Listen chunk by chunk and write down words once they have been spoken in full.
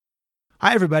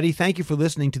Hi, everybody. Thank you for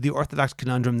listening to the Orthodox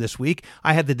Conundrum this week.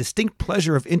 I had the distinct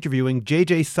pleasure of interviewing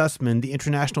J.J. Sussman, the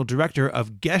international director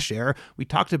of Gesher. We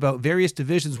talked about various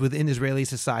divisions within Israeli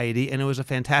society, and it was a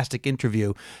fantastic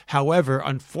interview. However,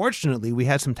 unfortunately, we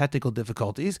had some technical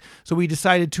difficulties, so we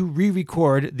decided to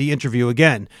re-record the interview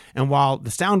again. And while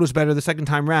the sound was better the second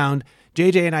time round,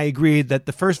 J.J. and I agreed that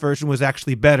the first version was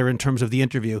actually better in terms of the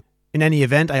interview. In any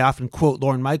event, I often quote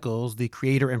Lorne Michaels, the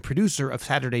creator and producer of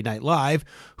Saturday Night Live,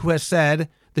 who has said,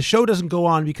 "The show doesn't go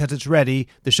on because it's ready.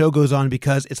 The show goes on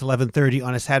because it's 11:30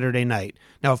 on a Saturday night."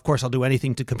 Now, of course, I'll do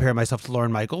anything to compare myself to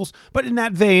Lorne Michaels, but in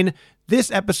that vein,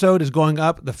 this episode is going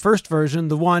up, the first version,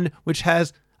 the one which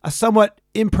has a somewhat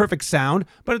imperfect sound,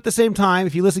 but at the same time,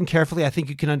 if you listen carefully, I think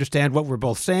you can understand what we're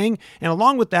both saying. And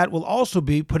along with that, we'll also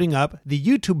be putting up the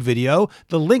YouTube video.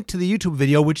 The link to the YouTube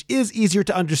video, which is easier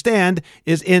to understand,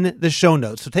 is in the show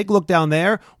notes. So take a look down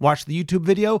there, watch the YouTube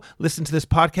video, listen to this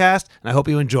podcast, and I hope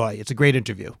you enjoy. It's a great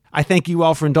interview. I thank you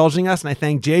all for indulging us, and I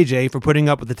thank JJ for putting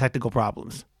up with the technical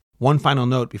problems. One final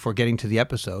note before getting to the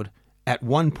episode. At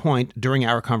one point during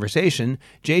our conversation,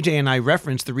 JJ and I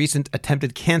referenced the recent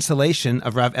attempted cancellation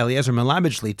of Rav Eliezer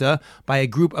Melamed Shlita by a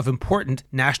group of important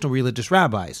national religious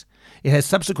rabbis. It has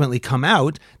subsequently come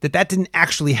out that that didn't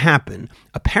actually happen.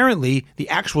 Apparently, the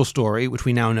actual story, which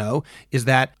we now know, is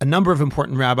that a number of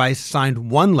important rabbis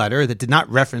signed one letter that did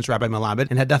not reference Rabbi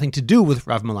Melamed and had nothing to do with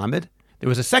Rav Melamed. There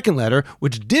was a second letter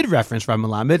which did reference Rav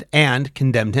Melamed and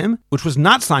condemned him, which was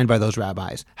not signed by those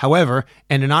rabbis. However,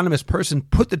 an anonymous person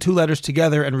put the two letters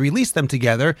together and released them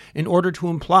together in order to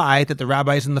imply that the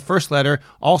rabbis in the first letter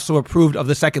also approved of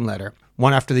the second letter.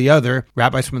 One after the other,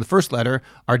 rabbis from the first letter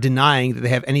are denying that they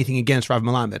have anything against Rav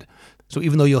Melamed. So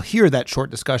even though you'll hear that short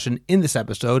discussion in this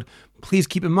episode, please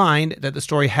keep in mind that the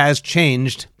story has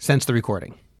changed since the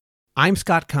recording. I'm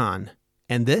Scott Kahn,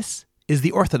 and this is the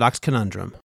Orthodox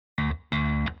Conundrum.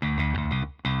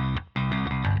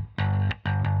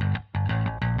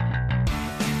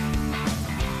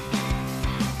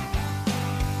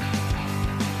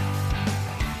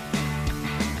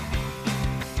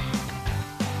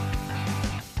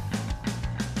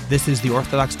 This is the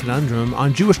Orthodox Conundrum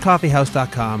on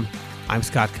JewishCoffeehouse.com. I'm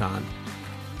Scott Kahn.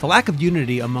 The lack of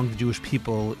unity among the Jewish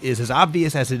people is as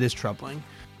obvious as it is troubling.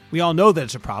 We all know that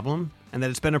it's a problem, and that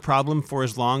it's been a problem for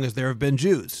as long as there have been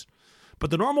Jews.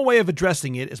 But the normal way of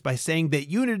addressing it is by saying that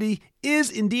unity is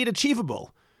indeed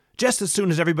achievable, just as soon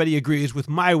as everybody agrees with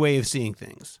my way of seeing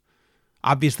things.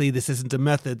 Obviously, this isn't a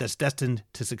method that's destined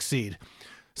to succeed.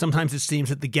 Sometimes it seems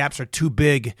that the gaps are too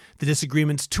big, the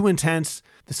disagreements too intense,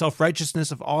 the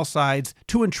self-righteousness of all sides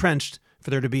too entrenched for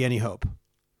there to be any hope.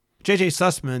 J.J.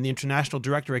 Sussman, the international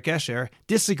director at Gesher,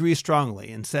 disagrees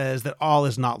strongly and says that all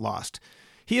is not lost.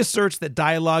 He asserts that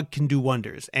dialogue can do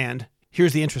wonders, and,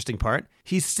 here's the interesting part,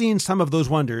 he's seen some of those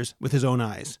wonders with his own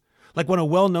eyes. Like when a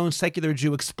well-known secular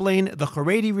Jew explained the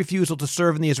Haredi refusal to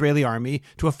serve in the Israeli army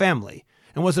to a family,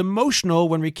 and was emotional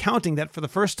when recounting that for the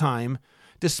first time.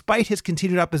 Despite his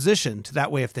continued opposition to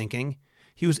that way of thinking,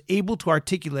 he was able to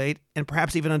articulate and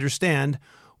perhaps even understand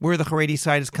where the Haredi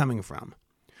side is coming from.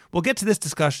 We'll get to this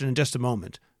discussion in just a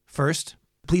moment. First,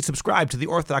 please subscribe to the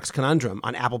Orthodox Conundrum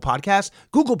on Apple Podcasts,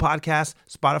 Google Podcasts,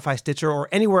 Spotify, Stitcher, or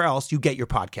anywhere else you get your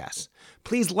podcasts.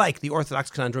 Please like the Orthodox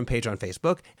Conundrum page on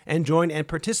Facebook and join and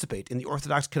participate in the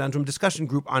Orthodox Conundrum discussion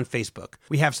group on Facebook.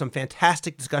 We have some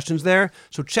fantastic discussions there,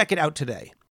 so check it out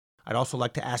today. I'd also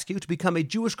like to ask you to become a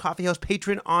Jewish Coffeehouse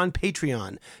patron on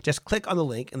Patreon. Just click on the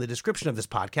link in the description of this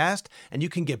podcast, and you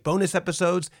can get bonus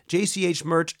episodes, JCH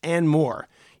merch, and more.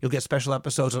 You'll get special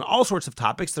episodes on all sorts of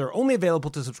topics that are only available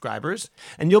to subscribers,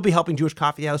 and you'll be helping Jewish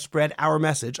Coffeehouse spread our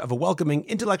message of a welcoming,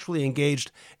 intellectually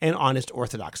engaged, and honest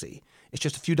orthodoxy. It's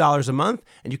just a few dollars a month,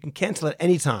 and you can cancel at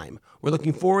any time. We're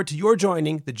looking forward to your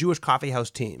joining the Jewish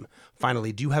Coffeehouse team.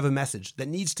 Finally, do you have a message that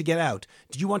needs to get out?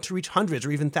 Do you want to reach hundreds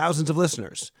or even thousands of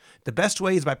listeners? The best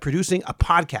way is by producing a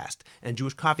podcast, and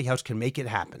Jewish Coffeehouse can make it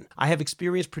happen. I have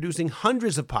experience producing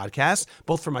hundreds of podcasts,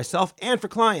 both for myself and for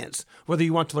clients. Whether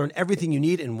you want to learn everything you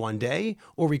need in one day,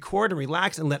 or record and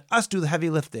relax and let us do the heavy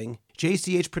lifting,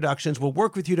 JCH Productions will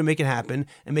work with you to make it happen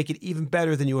and make it even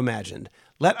better than you imagined.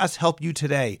 Let us help you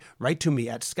today. Write to me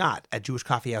at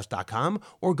scott@jewishcoffeehouse.com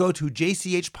or go to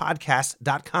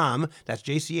jchpodcast.com, that's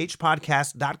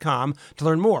jchpodcast.com, to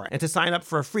learn more and to sign up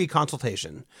for a free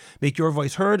consultation. Make your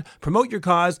voice heard, promote your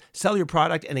cause, sell your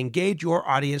product, and engage your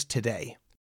audience today.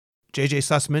 J.J.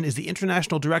 Sussman is the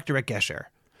international director at Gesher.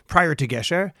 Prior to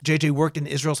Gesher, J.J. worked in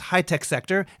Israel's high-tech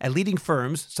sector at leading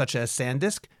firms such as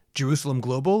SanDisk, Jerusalem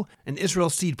Global, and Israel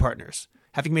Seed Partners.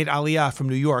 Having made Aliyah from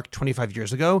New York 25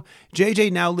 years ago,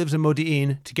 JJ now lives in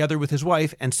Modi'in together with his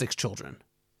wife and 6 children.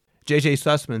 JJ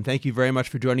Sussman, thank you very much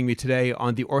for joining me today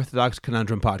on the Orthodox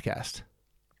Conundrum podcast.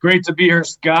 Great to be here,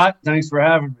 Scott. Thanks for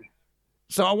having me.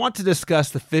 So I want to discuss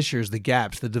the fissures, the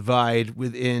gaps, the divide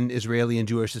within Israeli and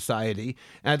Jewish society.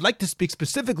 And I'd like to speak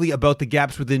specifically about the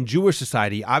gaps within Jewish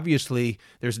society. Obviously,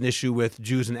 there's an issue with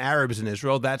Jews and Arabs in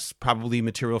Israel. That's probably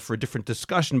material for a different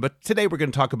discussion. But today we're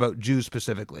going to talk about Jews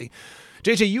specifically.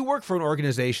 JJ, you work for an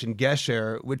organization,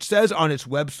 Gesher, which says on its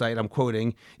website, I'm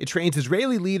quoting, it trains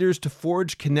Israeli leaders to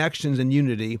forge connections and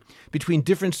unity between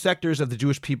different sectors of the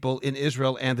Jewish people in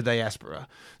Israel and the diaspora.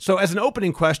 So as an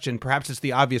opening question, perhaps it's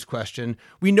the obvious question,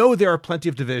 we know there are plenty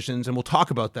of divisions and we'll talk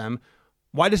about them.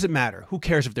 Why does it matter? Who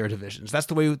cares if there are divisions? That's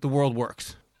the way the world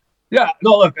works. Yeah,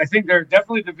 no, look, I think there are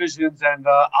definitely divisions, and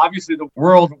obviously the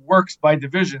world works by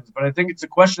divisions, but I think it's a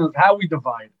question of how we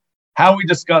divide, how we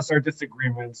discuss our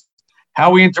disagreements, how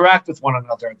we interact with one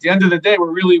another. At the end of the day,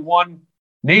 we're really one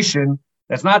nation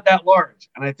that's not that large.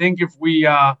 And I think if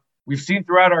we've seen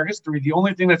throughout our history, the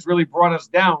only thing that's really brought us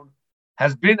down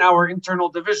has been our internal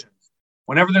divisions.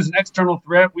 Whenever there's an external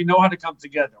threat, we know how to come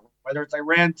together, whether it's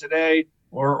Iran today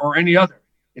or any other.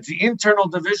 It's the internal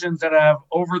divisions that have,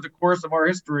 over the course of our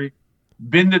history,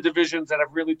 been the divisions that have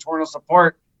really torn us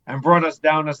apart and brought us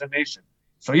down as a nation.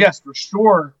 So yes, for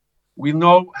sure, we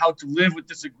know how to live with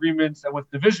disagreements and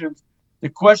with divisions. The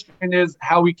question is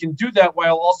how we can do that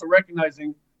while also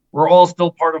recognizing we're all still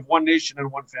part of one nation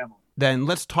and one family. Then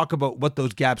let's talk about what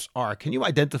those gaps are. Can you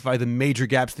identify the major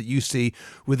gaps that you see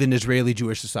within Israeli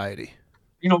Jewish society?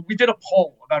 We did a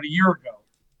poll about a year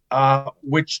ago,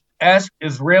 which asked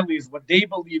Israelis what they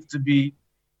believe to be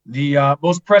the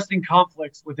most pressing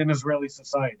conflicts within Israeli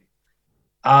society.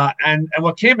 And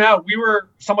what came out, we were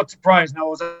somewhat surprised. Now, it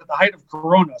was at the height of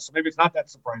Corona, so maybe it's not that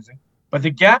surprising. But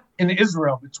the gap in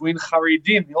Israel between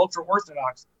Haredim, the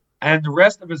ultra-Orthodox, and the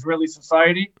rest of Israeli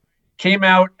society came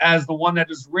out as the one that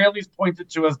Israelis pointed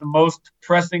to as the most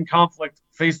pressing conflict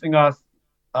facing us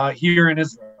here in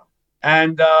Israel.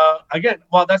 And again,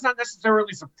 while that's not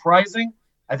necessarily surprising,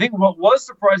 I think what was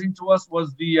surprising to us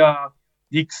was the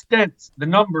extent, the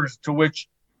numbers to which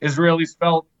Israelis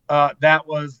felt that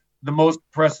was the most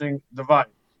pressing divide.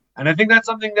 And I think that's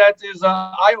something that is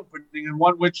eye-opening and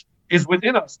one which is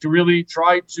within us to really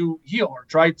try to heal or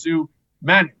try to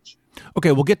manage.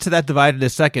 Okay, we'll get to that divide in a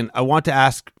second. I want to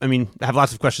ask, I have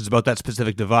lots of questions about that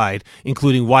specific divide,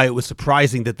 including why it was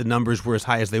surprising that the numbers were as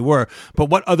high as they were. But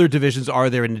what other divisions are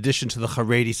there in addition to the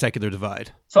Haredi secular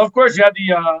divide? So, of course, you have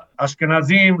the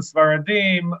Ashkenazim,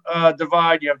 Sfaradim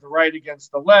divide. You have the right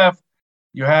against the left.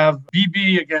 You have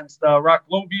Bibi against Rak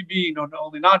Lo Bibi,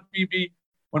 only not Bibi.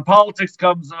 When politics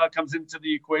comes into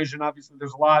the equation, obviously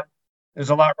there's a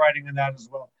lot riding in that as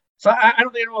well. So I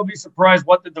don't think anyone will be surprised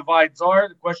what the divides are.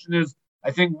 The question is,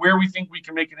 I think, where we think we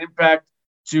can make an impact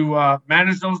to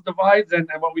manage those divides and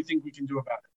what we think we can do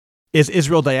about it. Is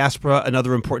Israel diaspora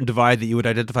another important divide that you would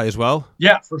identify as well?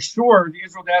 Yeah, for sure. The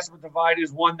Israel diaspora divide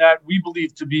is one that we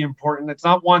believe to be important. It's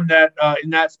not one that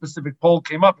in that specific poll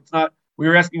came up. It's not, we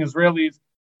were asking Israelis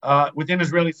within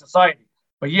Israeli society.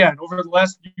 But yeah, over the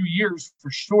last few years, for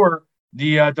sure,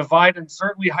 the divide, and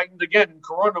certainly heightened again in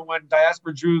Corona when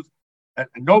diaspora Jews and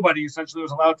nobody essentially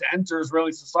was allowed to enter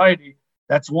Israeli society.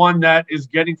 That's one that is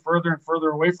getting further and further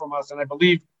away from us. And I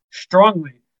believe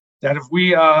strongly that if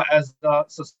we as a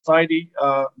society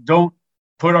don't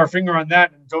put our finger on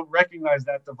that and don't recognize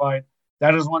that divide,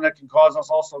 that is one that can cause us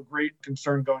also great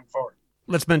concern going forward.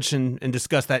 Let's mention and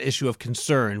discuss that issue of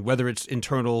concern, whether it's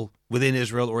internal within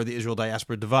Israel or the Israel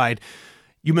diaspora divide.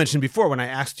 You mentioned before when I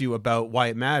asked you about why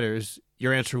it matters,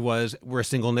 your answer was we're a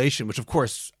single nation, which of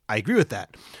course I agree with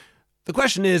that. The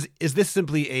question is this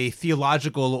simply a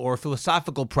theological or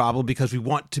philosophical problem because we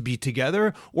want to be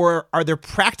together, or are there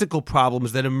practical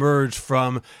problems that emerge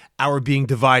from our being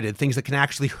divided, things that can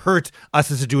actually hurt us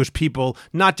as a Jewish people,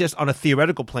 not just on a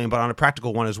theoretical plane, but on a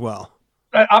practical one as well?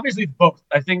 Obviously, both.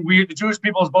 I think the Jewish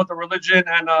people, is both a religion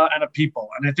and a people.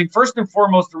 And I think first and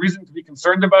foremost, the reason to be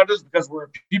concerned about it is because we're a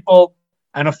people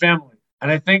and a family.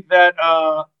 And I think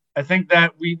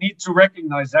that we need to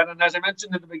recognize that. And as I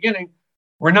mentioned at the beginning,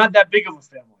 we're not that big of a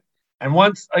family. And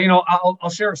once, I'll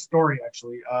share a story,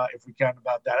 actually, if we can,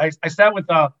 about that. I sat with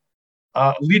a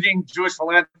leading Jewish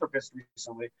philanthropist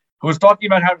recently who was talking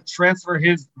about how to transfer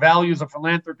his values of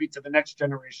philanthropy to the next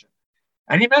generation.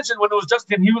 And he mentioned when it was just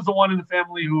him, he was the one in the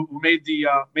family who made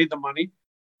the money.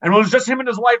 And when it was just him and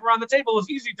his wife around the table, it was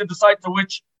easy to decide to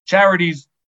which charities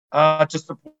to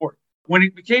support. When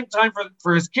it became time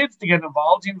for his kids to get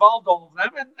involved, he involved all of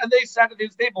them, and they sat at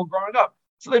his table growing up.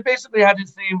 So they basically had the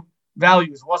same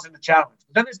values. It wasn't a challenge.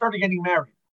 But then they started getting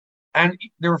married. And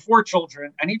there were 4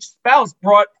 children, and each spouse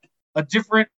brought a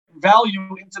different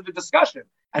value into the discussion.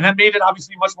 And that made it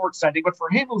obviously much more exciting. But for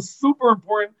him, it was super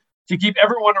important to keep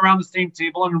everyone around the same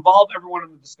table and involve everyone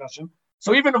in the discussion.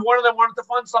 So even if one of them wanted to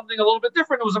fund something a little bit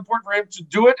different, it was important for him to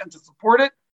do it and to support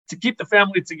it, to keep the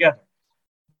family together.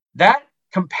 That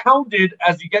compounded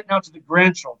as you get now to the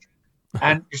grandchildren,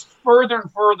 and you're further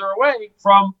and further away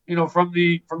from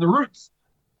the roots.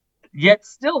 Yet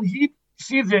still, he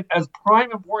sees it as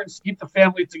prime importance to keep the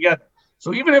family together.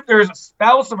 So even if there's a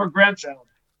spouse of a grandchild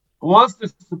who wants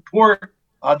to support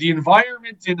the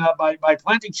environment by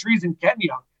planting trees in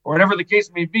Kenya or whatever the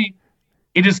case may be,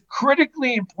 it is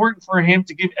critically important for him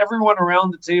to give everyone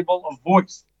around the table a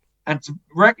voice and to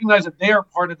recognize that they are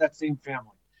part of that same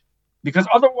family. Because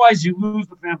otherwise you lose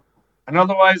the family, and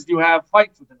otherwise you have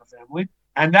fights within the family,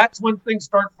 and that's when things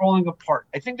start falling apart.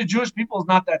 I think the Jewish people is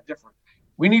not that different.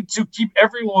 We need to keep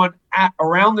everyone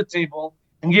around the table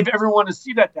and give everyone a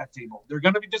seat at that table. There are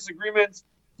going to be disagreements.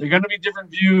 There are going to be different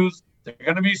views. There are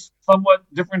going to be somewhat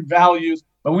different values,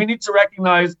 but we need to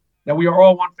recognize that we are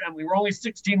all one family. We're only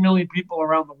 16 million people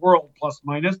around the world, plus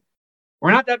minus.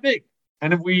 We're not that big.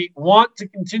 And if we want to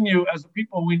continue as a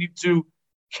people, we need to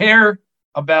care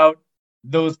about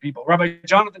those people. Rabbi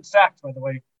Jonathan Sachs, by the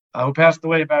way, who passed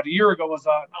away about a year ago, was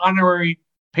an honorary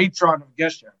patron of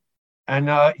Gesher. And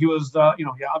he was, he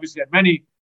obviously had many,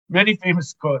 many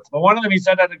famous quotes. But one of them he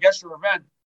said at a Gesher event,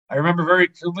 I remember very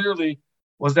clearly,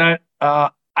 was that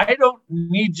I don't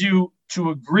need you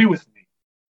to agree with me,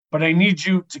 but I need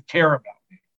you to care about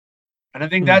me. And I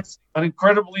think that's an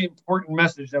incredibly important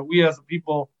message that we as a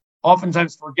people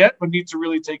oftentimes forget, but need to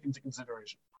really take into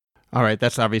consideration. All right,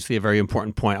 that's obviously a very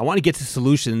important point. I want to get to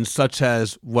solutions such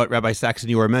as what Rabbi Sachs and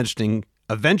you were mentioning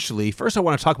eventually. First, I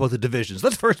want to talk about the divisions.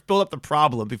 Let's first build up the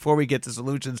problem before we get to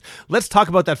solutions. Let's talk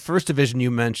about that first division you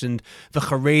mentioned, the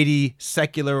Haredi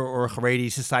secular or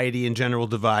Haredi society in general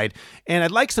divide. And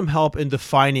I'd like some help in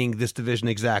defining this division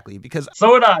exactly, because...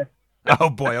 So would I.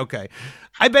 Oh, boy. Okay.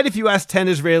 I bet if you ask 10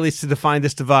 Israelis to define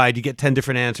this divide, you get 10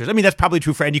 different answers. I mean, that's probably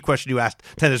true for any question you asked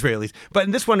 10 Israelis. But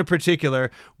in this one in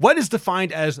particular, what is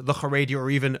defined as the Haredi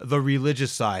or even the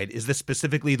religious side? Is this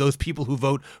specifically those people who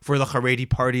vote for the Haredi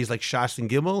parties like Shas and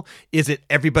Gimel? Is it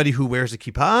everybody who wears a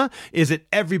kippah? Is it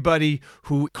everybody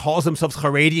who calls themselves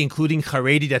Haredi, including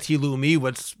Haredi Dati Leumi,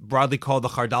 what's broadly called the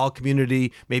Chardal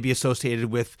community, maybe associated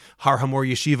with Har Hamor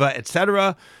Yeshiva,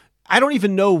 etc.? I don't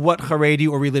even know what Haredi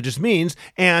or religious means,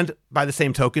 and by the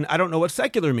same token, I don't know what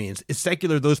secular means. Is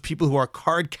secular those people who are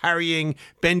card-carrying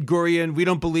Ben Gurion, we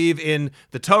don't believe in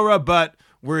the Torah, but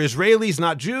we're Israelis,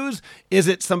 not Jews? Is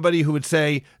it somebody who would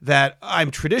say that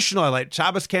I'm traditional, I light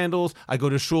Shabbos candles, I go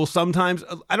to shul sometimes?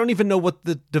 I don't even know what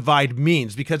the divide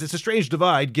means, because it's a strange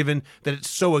divide, given that it's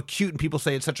so acute and people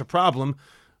say it's such a problem.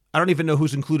 I don't even know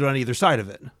who's included on either side of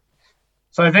it.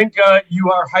 So I think you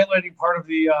are highlighting part of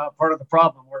the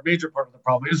problem, or a major part of the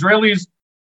problem. Israelis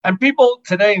and people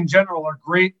today in general are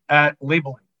great at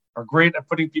labeling, are great at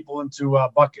putting people into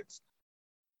buckets.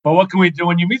 But what can we do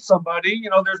when you meet somebody?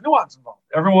 There's nuance involved.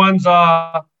 Everyone's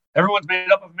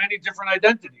made up of many different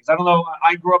identities. I don't know.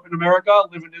 I grew up in America,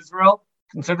 live in Israel,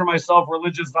 consider myself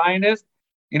religious Zionist.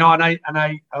 And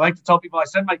I like to tell people I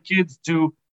send my kids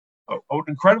to an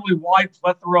incredibly wide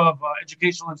plethora of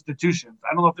educational institutions.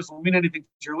 I don't know if this will mean anything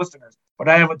to your listeners, but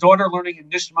I have a daughter learning in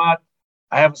Nishmat.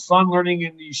 I have a son learning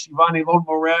in the Shivani Elon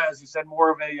Moreh, as you said,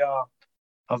 more of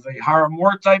a Har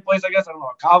Hamor type place, I guess. I don't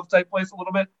know, a Kav type place a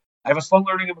little bit. I have a son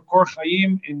learning in Makor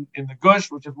Chaim in the Gush,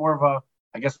 which is more of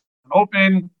an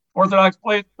open Orthodox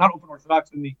place, not open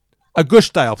Orthodox in the... A Gush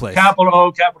style place. Capital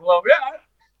O, yeah.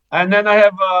 And then I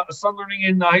have a son learning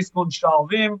in high school in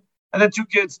Shalvim, and then 2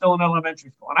 kids still in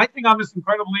elementary school. And I think I'm this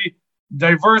incredibly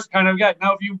diverse kind of guy.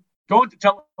 Now, if you go into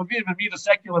Tel Aviv and meet a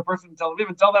secular person in Tel Aviv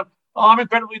and tell them, oh, I'm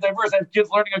incredibly diverse, I have kids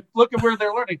learning, look at where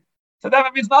they're learning. To them,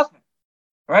 it means nothing,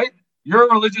 right? You're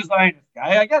a religious Zionist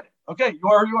guy. I get it. Okay, you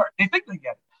are. They think they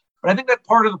get it. But I think that's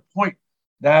part of the point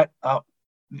that,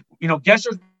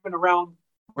 Gesher's been around.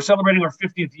 We're celebrating our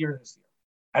 50th year this year.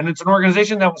 And it's an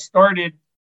organization that was started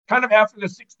kind of after the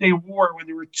 6-Day War, when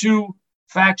there were 2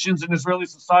 factions in Israeli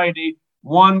society.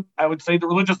 One, I would say the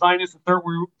religious Zionists. The third,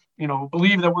 we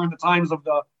believe that we're in the times of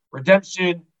the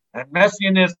redemption and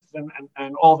messianists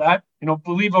and all that,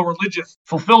 believe a religious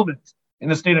fulfillment in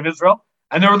the state of Israel.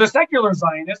 And there were the secular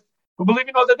Zionists who believe,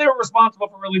 that they were responsible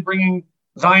for really bringing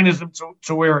Zionism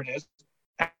to where it is.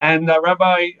 And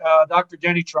Rabbi Dr.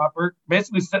 Danny Tropper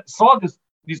basically saw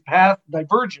these paths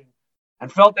diverging and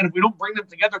felt that if we don't bring them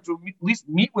together to at least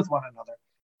meet with one another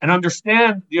and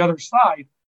understand the other side,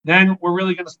 then we're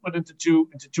really going to split into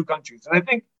two countries. And I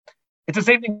think it's the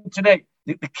same thing today.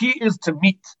 The key is to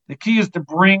meet. The key is to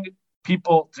bring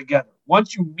people together.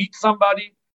 Once you meet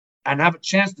somebody and have a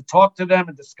chance to talk to them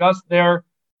and discuss their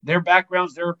their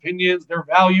backgrounds, their opinions, their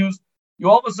values, you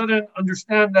all of a sudden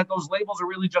understand that those labels are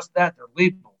really just that. They're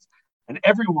labels. And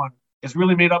everyone is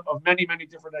really made up of many, many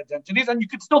different identities. And you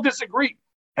can still disagree.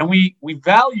 And we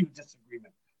value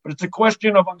disagreement. But it's a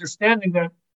question of understanding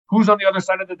that who's on the other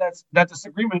side of that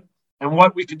disagreement and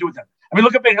what we can do with them. I mean,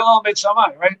 look at Beit Hillel and Beit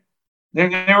Shammai, right? They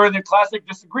were the classic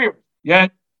disagreeers.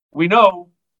 Yet we know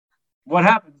what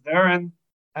happens there.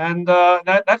 And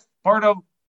that's part of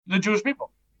the Jewish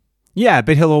people. Yeah,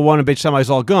 Beit Hillel 1 and Beit Shammai is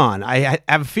all gone. I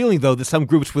have a feeling, though, that some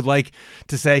groups would like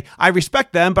to say, I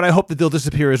respect them, but I hope that they'll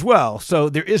disappear as well. So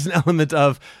there is an element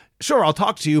of, sure, I'll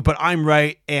talk to you, but I'm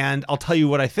right, and I'll tell you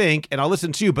what I think, and I'll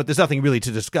listen to you, but there's nothing really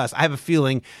to discuss. I have a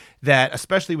feeling that,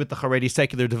 especially with the Haredi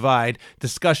secular divide,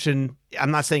 discussion,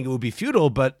 I'm not saying it would be futile,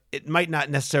 but it might not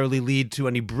necessarily lead to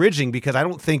any bridging, because I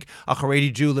don't think a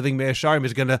Haredi Jew living Mea Shearim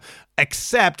is going to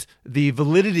accept the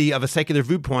validity of a secular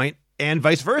viewpoint, and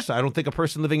vice versa. I don't think a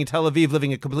person living in Tel Aviv,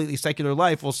 living a completely secular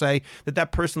life, will say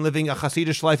that person living a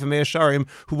Hasidish life in Mea Shearim,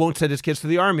 who won't send his kids to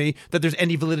the army, that there's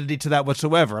any validity to that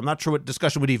whatsoever. I'm not sure what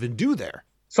discussion would even do there.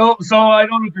 So I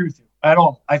don't agree with you at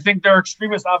all. I think there are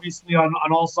extremists, obviously, on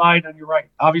all sides, and you're right.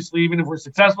 Obviously, even if we're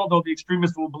successful, there'll be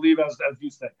extremists who will believe, as you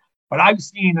said. But I've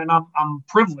seen, and I'm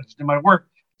privileged in my work,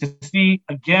 to see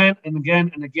again and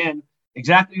again and again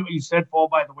exactly what you said fall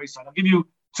by the wayside. I'll give you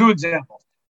two examples.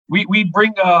 We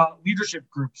bring leadership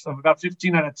groups of about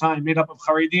 15 at a time, made up of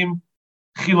Haredim,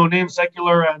 Chilonim,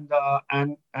 secular, and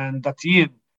Datiyin.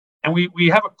 And we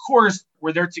have a course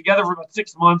where they're together for about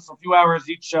 6 months, a few hours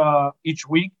each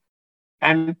week.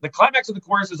 And the climax of the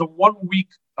course is a 1-week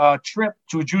trip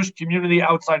to a Jewish community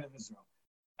outside of Israel.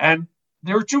 And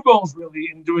there were two goals,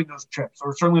 really, in doing those trips,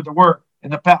 or certainly there were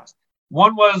in the past.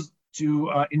 One was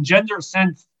to engender a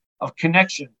sense of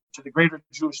connection to the greater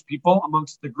Jewish people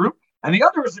amongst the group. And the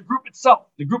other is the group itself.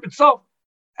 The group itself,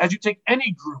 as you take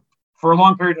any group for a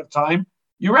long period of time,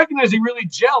 you recognize they really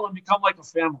gel and become like a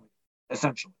family,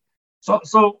 essentially.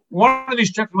 So one of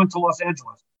these trips we went to Los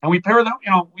Angeles, and we pair them.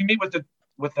 We meet with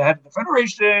the head of the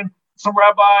federation, some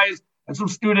rabbis, and some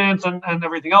students, and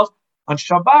everything else. On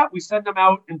Shabbat, we send them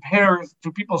out in pairs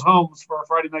to people's homes for a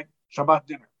Friday night Shabbat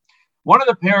dinner. One of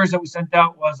the pairs that we sent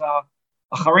out was a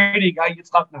Haredi guy,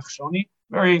 Yitzchak Nachshoni,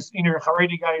 very senior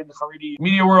Haredi guy in the Haredi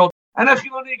media world. And a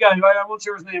Chiloni guy, I won't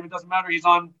share his name, it doesn't matter. He's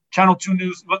on Channel 2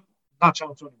 News, but not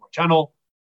Channel 2 anymore, Channel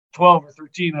 12 or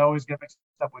 13, I always get mixed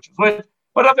up which is which,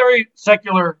 but a very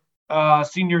secular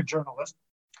senior journalist.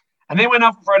 And they went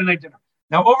out for Friday night dinner.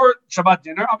 Now, over Shabbat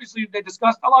dinner, obviously they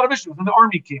discussed a lot of issues, and the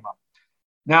army came up.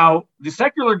 Now, the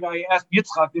secular guy asked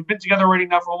Yitzchak, they've been together already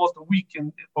now for almost a week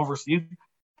overseas,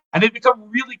 and they've become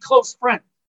really close friends.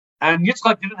 And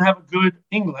Yitzchak didn't have a good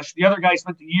English. The other guy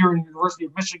spent a year in the University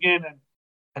of Michigan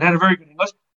and had a very good English.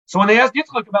 So when they asked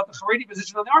Yitzchak about the Haredi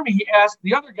position in the army, he asked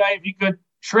the other guy if he could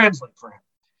translate for him.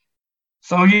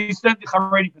 So he said the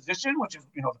Haredi position, which is,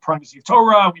 the primacy of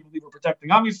Torah. We believe we're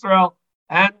protecting Am Yisrael,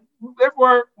 and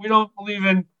therefore we don't believe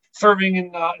in serving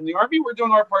in the army. We're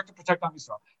doing our part to protect Am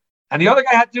Yisrael. And the other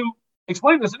guy had to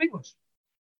explain this in English.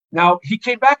 Now, he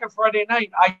came back on Friday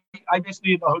night. I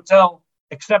basically, in the hotel,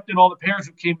 accepted all the pairs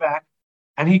who came back.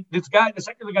 And the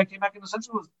secular guy came back and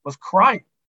essentially was crying.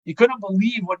 He couldn't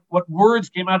believe what words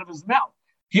came out of his mouth.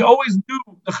 He always knew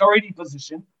the Haredi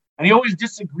position, and he always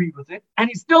disagreed with it, and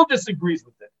he still disagrees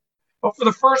with it. But for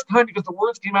the first time, because the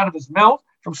words came out of his mouth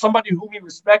from somebody whom he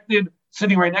respected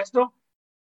sitting right next to him,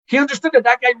 he understood that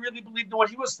guy really believed in what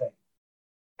he was saying.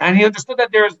 And he understood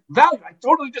that there's value. I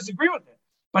totally disagree with it,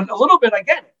 but a little bit I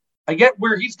get it. I get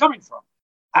where he's coming from.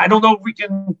 I don't know if we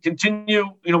can continue,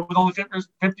 with only 50%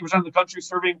 of the country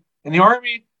serving in the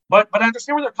army, but I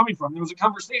understand where they're coming from. There was a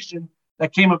conversation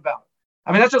that came about.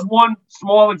 I mean, that's just one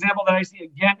small example that I see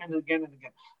again and again and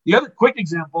again. The other quick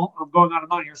example, I'm going on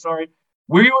and on here, sorry.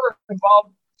 We were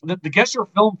involved, the Gesher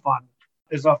Film Fund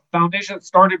is a foundation that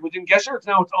started within Gesher. It's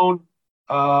now its own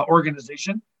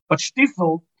organization. But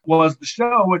Shtisel was the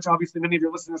show, which obviously many of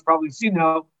your listeners probably have seen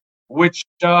now, which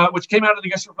came out of the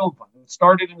Gesher Film Fund. It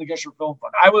started in the Gesher Film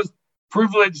Fund. I was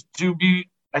privileged to be,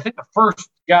 I think, the first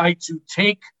guy to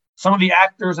take some of the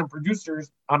actors and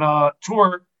producers on a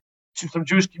tour to some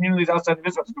Jewish communities outside of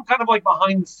Israel. So kind of like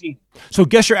behind the scenes. So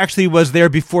Gesher actually was there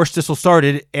before Shtisel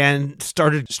started and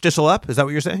started Shtisel Up? Is that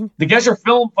what you're saying? The Gesher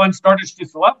Film Fund started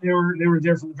Shtisel Up. They were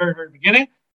there from the very, very beginning.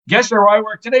 Gesher, where I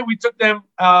work today, we took them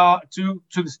to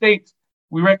the States.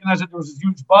 We recognized that there was this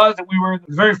huge buzz, and we were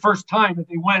the very first time that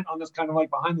they went on this kind of like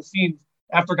behind the scenes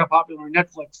after it got popular on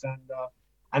Netflix.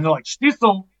 And they're like,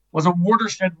 Shtisel was a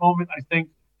watershed moment, I think,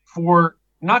 for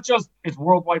not just its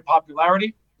worldwide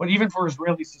popularity, but even for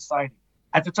Israeli society.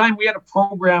 At the time, we had a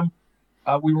program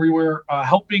we were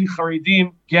helping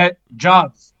Haredim get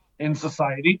jobs in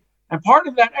society. And part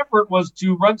of that effort was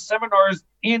to run seminars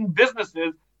in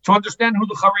businesses to understand who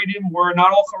the Haredim were.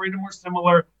 Not all Haredim were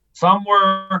similar. Some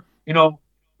were,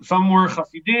 some were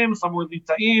Hasidim, some were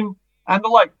Litaim, and the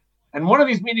like. And one of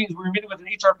these meetings, we were meeting with an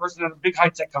HR person at a big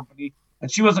high-tech company, and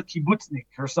she was a kibbutznik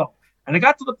herself. And it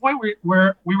got to the point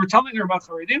where we were telling her about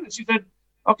Haredim, and she said,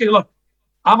 okay, look,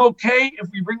 I'm okay if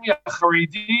we bring me a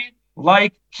Haredi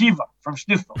like Kiva from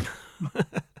Shtisel.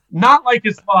 Not like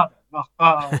his father,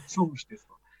 Shtisel.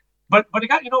 But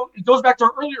it goes back to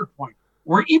our earlier point,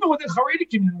 where even within the Haredi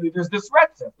community, there's this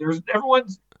retzef.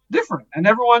 Everyone's different, and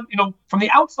everyone, from the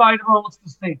outside, everyone looks the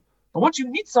same. But once you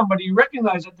meet somebody, you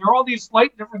recognize that there are all these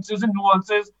slight differences and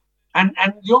nuances, and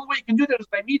the only way you can do that is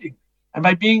by meeting and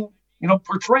by being,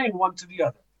 portraying one to the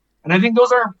other. And I think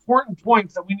those are important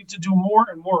points that we need to do more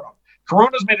and more of.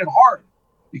 Corona's made it hard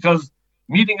because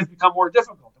meeting has become more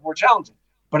difficult and more challenging.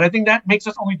 But I think that makes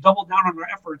us only double down on our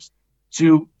efforts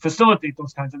to facilitate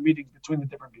those kinds of meetings between the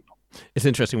different people. It's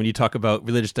interesting when you talk about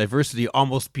religious diversity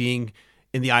almost being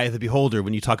in the eye of the beholder.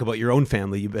 When you talk about your own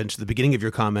family, you mentioned at the beginning of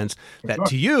your comments that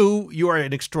to you are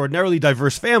an extraordinarily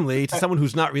diverse family. To someone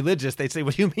who's not religious, they'd say,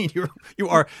 what do you mean you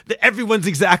are, everyone's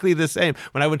exactly the same.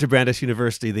 When I went to Brandeis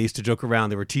University, they used to joke around.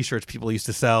 There were t-shirts people used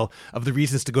to sell of the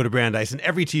reasons to go to Brandeis, and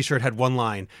every t-shirt had one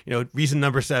line, reason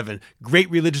number 7, great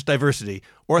religious diversity,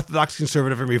 Orthodox,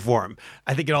 conservative, and reform.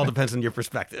 I think it all depends on your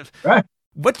perspective. Right.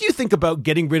 What do you think about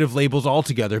getting rid of labels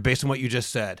altogether based on what you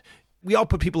just said? We all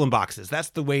put people in boxes. That's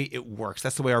the way it works.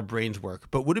 That's the way our brains work.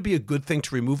 But would it be a good thing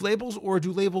to remove labels, or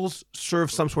do labels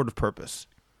serve some sort of purpose?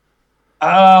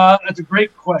 That's a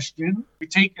great question. We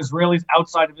take Israelis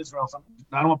outside of Israel.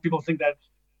 I don't want people to think that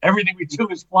everything we do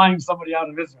is flying somebody out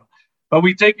of Israel. But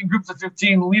we take in groups of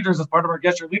 15 leaders as part of our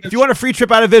Gesher leadership. If you want a free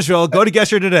trip out of Israel, go to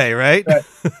Gesher today, right?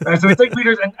 Right. So we take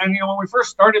leaders, and when we first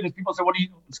started this, people said,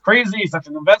 it's crazy, it's such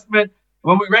an investment.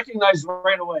 When we recognized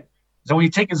right away, so when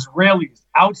you take Israelis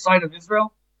outside of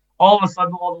Israel, all of a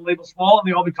sudden all the labels fall and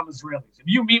they all become Israelis. If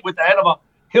you meet with the head of a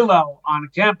Hillel on a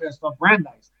campus of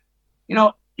Brandeis,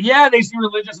 they see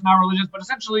religious and not religious, but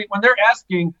essentially when they're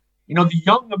asking, the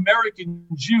young American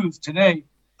Jews today,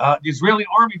 the Israeli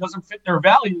army doesn't fit their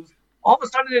values, all of a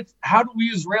sudden it's how do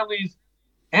we Israelis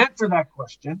answer that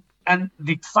question? And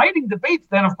the exciting debates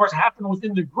then, of course, happen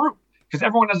within the group because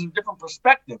everyone has a different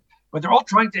perspective. But they're all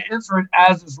trying to answer it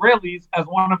as Israelis, as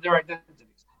one of their identities.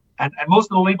 And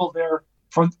most of the labels there,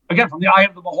 from the eye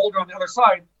of the beholder on the other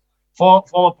side, fall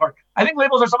apart. I think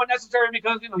labels are somewhat necessary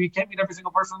because, you can't meet every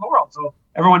single person in the world. So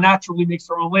everyone naturally makes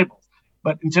their own labels.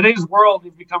 But in today's world,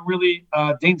 they've become really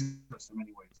dangerous in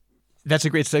many ways. That's a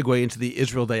great segue into the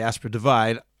Israel diaspora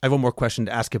divide. I have one more question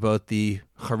to ask about the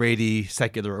Haredi,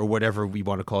 secular, or whatever we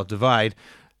want to call it, divide.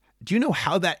 Do you know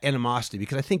how that animosity,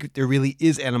 because I think there really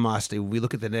is animosity when we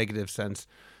look at the negative sense,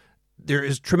 there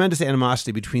is tremendous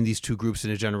animosity between these two groups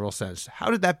in a general sense. How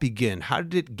did that begin? How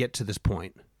did it get to this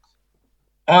point?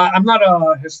 I'm not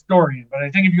a historian, but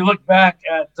I think if you look back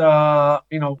at,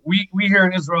 we here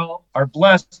in Israel are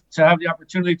blessed to have the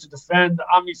opportunity to defend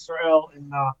Am Yisrael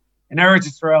in Eretz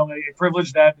Yisrael, a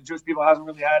privilege that the Jewish people hasn't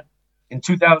really had in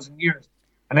 2,000 years.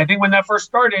 And I think when that first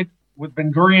started with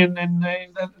Ben Gurion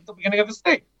at the beginning of the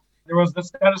state, there was the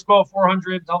status quo of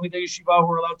 400 Talmidei Yeshiva who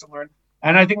were allowed to learn.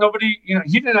 And I think nobody,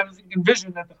 he didn't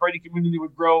envision that the Haredi community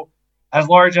would grow as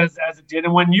large as it did.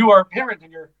 And when you are a parent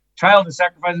and your child is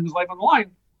sacrificing his life on the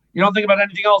line, you don't think about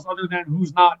anything else other than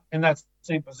who's not in that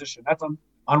same position. That's on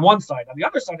one side. On the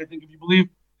other side, I think if you believe,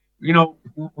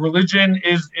 religion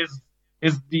is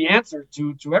the answer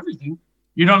to everything,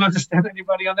 you don't understand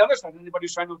anybody on the other side, anybody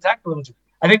who's trying to attack religion.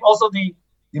 I think also the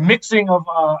mixing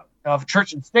of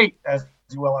church and state, as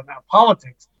you will, and now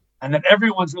politics, and that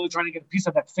everyone's really trying to get a piece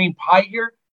of that same pie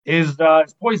here is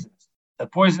poisonous.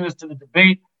 Poisonous to the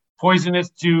debate, poisonous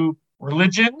to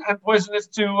religion, and poisonous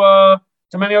to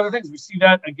many other things. We see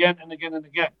that again and again and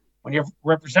again when you have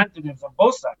representatives on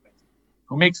both sides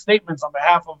who make statements on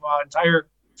behalf of entire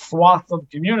swaths of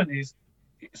communities.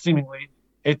 Seemingly,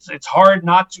 it's hard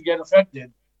not to get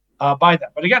affected by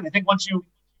that. But again, I think once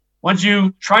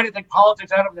you try to take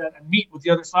politics out of that and meet with the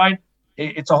other side,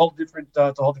 it's a whole different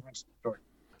story.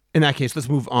 In that case, let's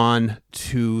move on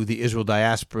to the Israel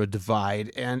diaspora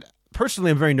divide. And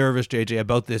personally, I'm very nervous, JJ,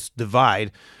 about this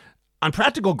divide. On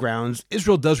practical grounds,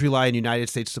 Israel does rely on United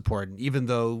States support. And even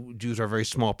though Jews are a very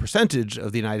small percentage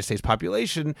of the United States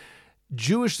population,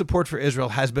 Jewish support for Israel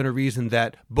has been a reason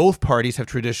that both parties have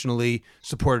traditionally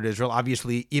supported Israel.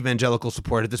 Obviously, evangelical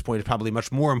support at this point is probably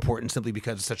much more important simply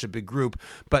because it's such a big group.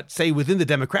 But say within the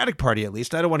Democratic Party, at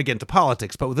least, I don't want to get into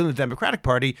politics, but within the Democratic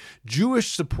Party,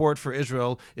 Jewish support for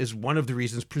Israel is one of the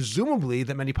reasons, presumably,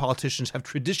 that many politicians have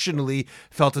traditionally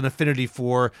felt an affinity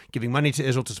for giving money to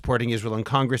Israel, to supporting Israel in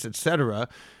Congress, etc.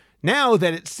 Now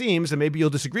that it seems, and maybe you'll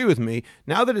disagree with me,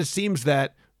 now that it seems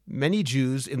that many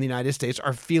Jews in the United States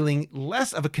are feeling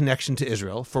less of a connection to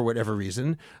Israel for whatever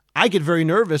reason, I get very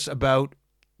nervous about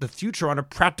the future on a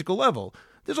practical level.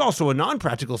 There's also a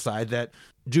non-practical side that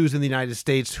Jews in the United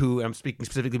States who, and I'm speaking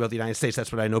specifically about the United States,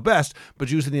 that's what I know best, but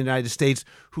Jews in the United States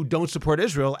who don't support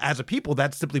Israel as a people,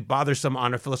 that's simply bothersome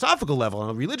on a philosophical level, on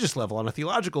a religious level, on a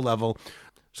theological level.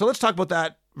 So let's talk about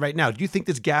that right now. Do you think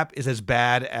this gap is as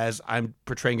bad as I'm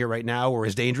portraying it right now, or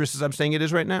as dangerous as I'm saying it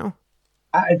is right now?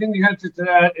 I think the answer to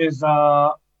that is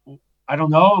I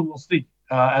don't know, and we'll see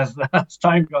as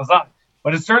time goes on.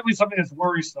 But it's certainly something that's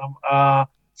worrisome,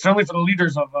 certainly for the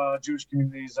leaders of Jewish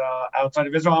communities outside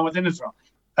of Israel and within Israel.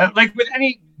 Like with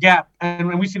any gap,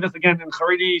 and we see this again in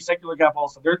Haredi secular gap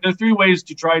also, there are three ways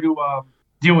to try to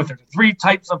deal with it. Three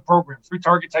types of programs, three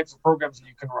target types of programs that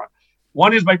you can run.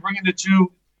 One is by bringing the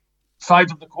two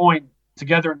sides of the coin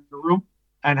together in the room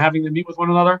and having them meet with one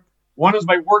another. One is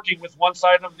by working with one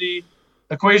side of the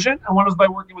equation, and one is by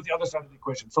working with the other side of the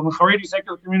equation. So in the Haredi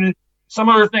secular community, some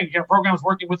other thing, you have programs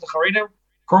working with the Haredim,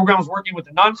 programs working with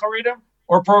the non-Haredim,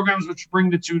 or programs which bring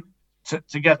the two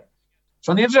together.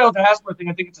 So in the Israel diaspora thing,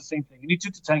 I think it's the same thing. You need two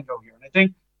to tango here. And I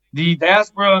think the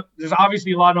diaspora, there's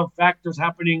obviously a lot of factors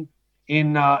happening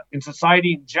in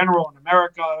society in general, in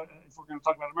America, if we're going to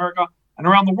talk about America, and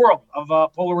around the world,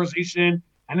 of polarization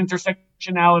and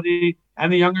intersectionality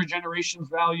and the younger generation's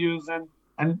values and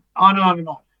on and on and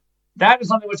on. That is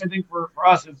something which I think for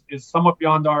us is somewhat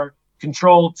beyond our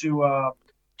control to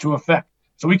affect.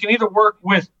 So we can either work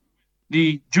with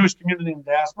the Jewish community in the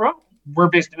diaspora. We're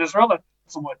based in Israel. That's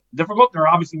somewhat difficult. There are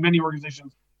obviously many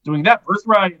organizations doing that,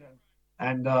 Birthright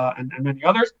and many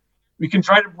others. We can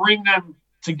try to bring them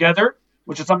together,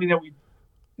 which is something that we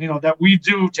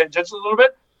do tangentially a little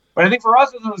bit. But I think for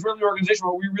us as an Israeli organization,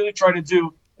 what we really try to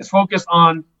do is focus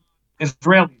on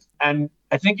Israelis. And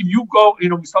I think if you go, we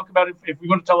talk about if we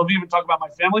go to Tel Aviv and talk about my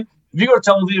family, if you go to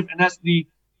Tel Aviv and ask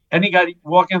any guy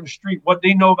walking on the street what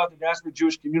they know about the diaspora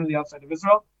Jewish community outside of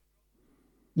Israel,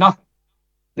 nothing.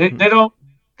 They don't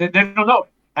know it.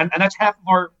 And that's half of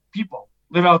our people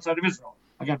live outside of Israel.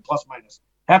 Again, plus minus.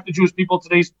 Half the Jewish people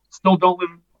today still don't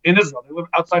live in Israel. They live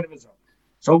outside of Israel.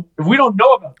 So if we don't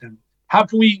know about them, how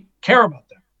can we care about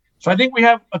them? So I think we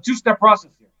have a two-step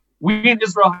process here. We in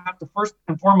Israel have to first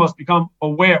and foremost become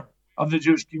aware of the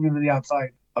Jewish community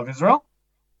outside of Israel.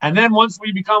 And then once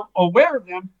we become aware of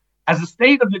them, as a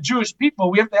state of the Jewish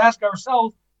people, we have to ask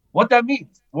ourselves what that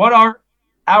means. What are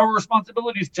our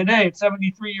responsibilities today at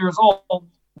 73 years old,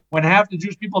 when half the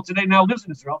Jewish people today now lives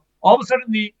in Israel? All of a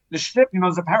sudden the shift,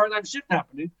 there's a paradigm shift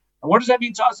happening. And what does that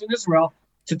mean to us in Israel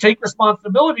to take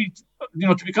responsibility,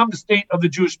 to become the state of the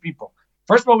Jewish people?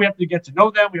 First of all, we have to get to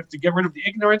know them. We have to get rid of the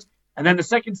ignorance. And then the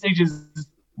second stage is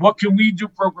what can we do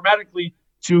programmatically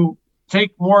to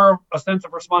take more a sense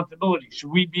of responsibility?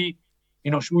 Should we be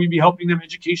helping them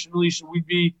educationally? Should we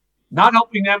be not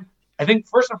helping them? I think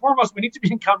first and foremost, we need to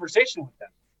be in conversation with them.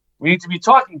 We need to be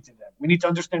talking to them. We need to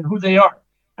understand who they are.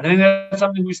 And I think that's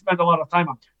something we spend a lot of time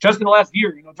on. Just in the last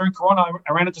year, during Corona,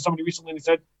 I ran into somebody recently and he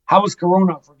said, how was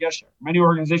Corona for Gesher? Many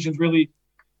organizations really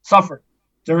suffered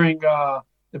during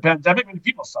the pandemic. Many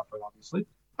people suffered, obviously.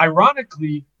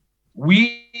 Ironically,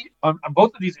 we, on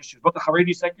both of these issues, both the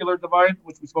Haredi secular divide,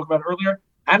 which we spoke about earlier,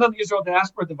 and on the Israel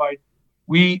diaspora divide,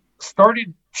 we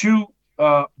started two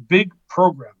big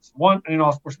programs. One,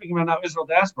 we're speaking about now Israel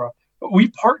diaspora, but we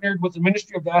partnered with the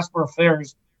Ministry of Diaspora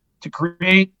Affairs to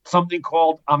create something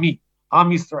called Am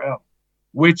Yisrael,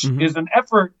 which is an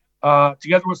effort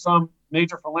together with some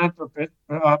major philanthropists,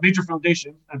 major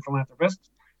foundations and philanthropists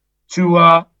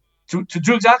to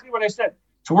do exactly what I said,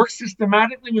 to work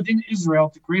systematically within Israel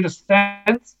to create a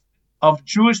sense of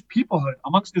Jewish peoplehood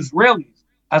amongst Israelis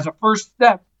as a first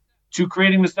step to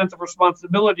creating the sense of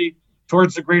responsibility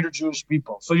towards the greater Jewish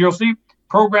people. So you'll see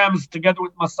programs together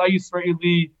with Masai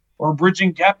Israeli or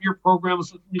bridging gap year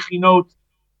programs with Michinot,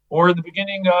 or in the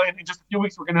beginning, in just a few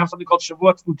weeks, we're going to have something called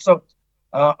Shavuot Tfutzot,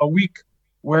 a week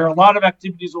where a lot of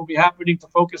activities will be happening to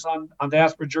focus on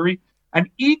diaspora Jewry. And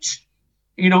each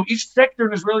sector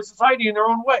in Israeli society in their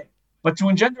own way, but to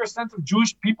engender a sense of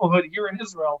Jewish peoplehood here in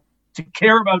Israel, to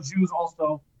care about Jews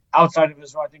also outside of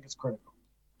Israel, I think is critical.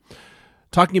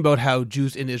 Talking about how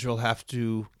Jews in Israel have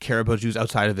to care about Jews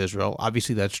outside of Israel,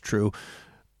 obviously that's true.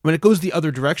 When it goes the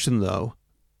other direction, though,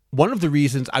 one of the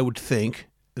reasons I would think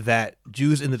that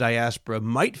Jews in the diaspora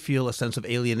might feel a sense of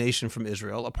alienation from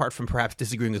Israel, apart from perhaps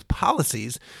disagreeing with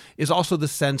policies, is also the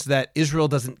sense that Israel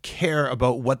doesn't care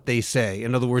about what they say.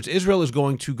 In other words, Israel is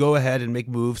going to go ahead and make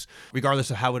moves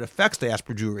regardless of how it affects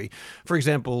diaspora Jewry. For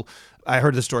example, I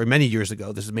heard this story many years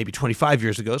ago. This is maybe 25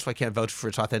 years ago, so I can't vouch for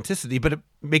its authenticity, but it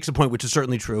makes a point which is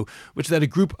certainly true, which is that a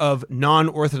group of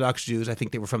non-Orthodox Jews, I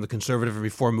think they were from the conservative and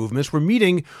reform movements, were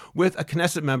meeting with a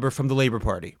Knesset member from the Labor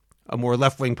Party, a more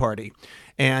left-wing party.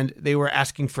 And they were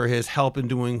asking for his help in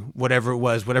doing whatever it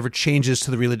was, whatever changes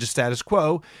to the religious status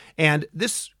quo. And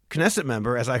this Knesset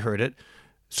member, as I heard it,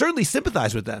 certainly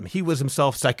sympathized with them. He was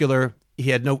himself secular. He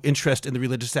had no interest in the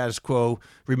religious status quo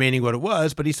remaining what it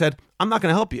was, but he said, I'm not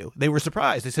going to help you. They were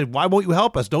surprised. They said, why won't you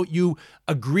help us? Don't you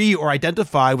agree or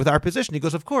identify with our position? He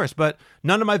goes, of course, but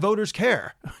none of my voters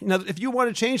care. Now, if you want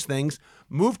to change things,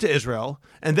 move to Israel.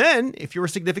 And then if you're a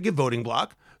significant voting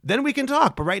bloc, then we can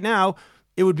talk. But right now,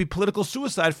 it would be political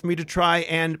suicide for me to try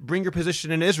and bring your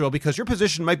position in Israel, because your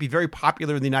position might be very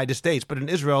popular in the United States, but in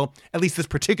Israel, at least this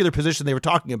particular position they were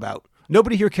talking about,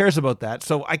 nobody here cares about that,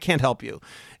 so I can't help you.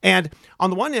 And on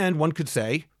the one hand, one could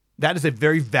say that is a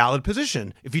very valid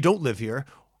position. If you don't live here,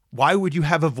 why would you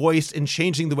have a voice in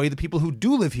changing the way the people who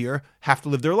do live here have to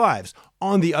live their lives?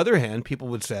 On the other hand, people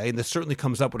would say, and this certainly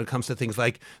comes up when it comes to things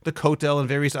like the Kotel and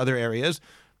various other areas,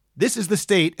 this is the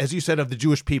state, as you said, of the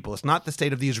Jewish people. It's not the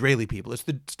state of the Israeli people. It's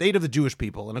the state of the Jewish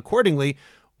people. And accordingly,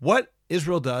 what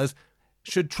Israel does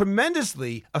should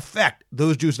tremendously affect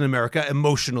those Jews in America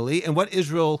emotionally. And what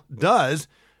Israel does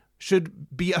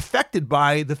should be affected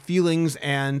by the feelings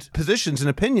and positions and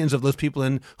opinions of those people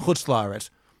in Chutz La'aretz.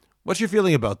 What's your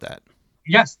feeling about that?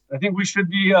 Yes, I think we should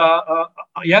be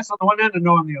yes on the one hand and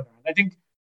no on the other hand. I think,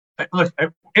 look,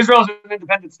 Israel is an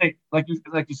independent state, like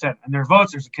you said, and there are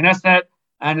votes, there's a Knesset,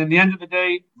 and in the end of the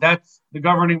day, that's the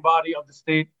governing body of the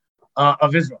state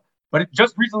of Israel. But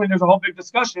just recently, there's a whole big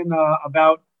discussion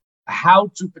about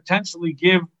how to potentially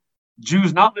give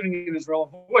Jews not living in Israel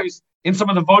a voice in some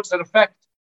of the votes that affect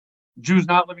Jews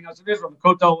not living outside Israel. The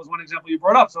Kotel was one example you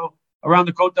brought up. So around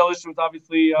the Kotel issue, it's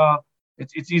obviously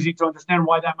it's easy to understand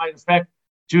why that might affect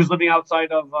Jews living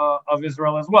outside of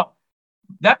Israel as well.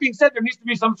 That being said, there needs to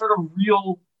be some sort of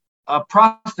real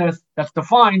process that's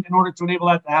defined in order to enable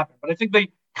that to happen. But I think the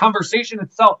conversation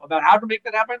itself about how to make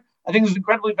that happen, I think is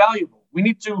incredibly valuable. We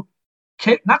need to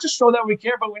not just show that we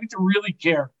care, but we need to really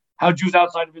care how Jews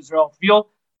outside of Israel feel.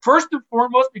 First and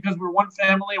foremost, because we're one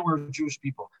family and we're Jewish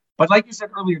people. But like you said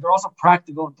earlier, there are also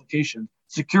practical implications,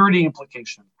 security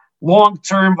implications,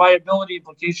 long-term viability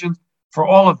implications for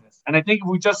all of this. And I think if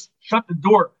we just shut the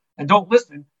door and don't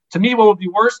listen, to me, what would be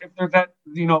worse if there's that,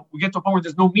 we get to a point where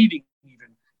there's no meeting even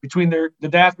between the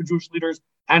diaspora Jewish leaders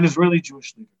and Israeli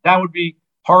Jewish leaders. That would be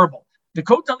horrible. The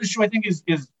Kotel issue, I think, is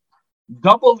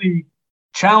doubly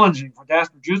challenging for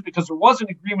diaspora Jews because there was an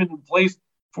agreement in place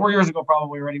 4 years ago,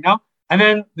 probably already now. And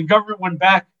then the government went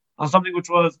back on something which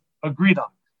was agreed on,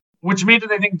 which made it,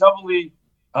 I think, doubly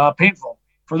painful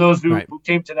for those who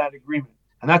came to that agreement.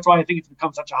 And that's why I think it's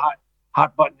become such a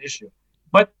hot button issue.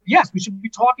 But yes, we should be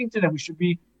talking to them. We should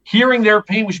be hearing their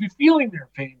pain. We should be feeling their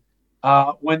pain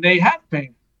when they have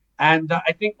pain. And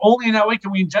I think only in that way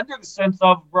can we engender the sense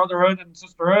of brotherhood and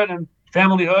sisterhood and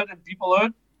familyhood and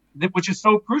peoplehood, which is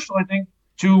so crucial, I think,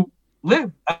 to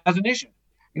live as a nation.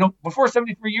 Before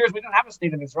 73 years, we didn't have a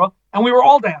state of Israel, and we were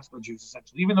all diaspora Jews,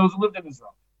 essentially, even those who lived in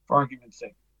Israel, for argument's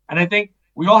sake. And I think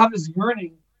we all have this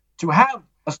yearning to have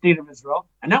a state of Israel,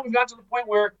 and now we've got to the point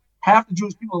where half the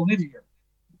Jewish people live here.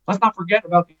 Let's not forget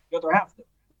about the other half.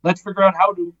 Let's figure out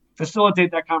how to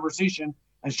facilitate that conversation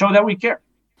and show that we care.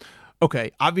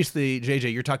 Okay, obviously,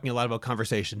 JJ, you're talking a lot about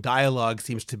conversation. Dialogue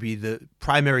seems to be the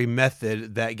primary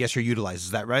method that Gesher utilizes.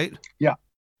 Is that right? Yeah.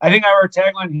 I think our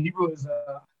tagline in Hebrew is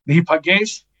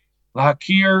Lehipagesh,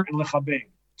 Lahakir, and Lechabed.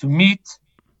 To meet,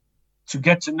 to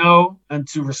get to know, and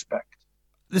to respect.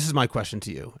 This is my question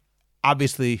to you.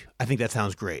 Obviously, I think that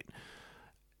sounds great.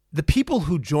 The people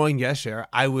who join Gesher,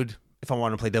 I would, if I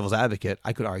want to play devil's advocate,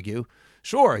 I could argue,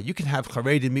 sure, you can have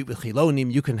Haredim meet with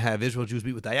Chilonim, you can have Israel Jews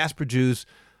meet with diaspora Jews,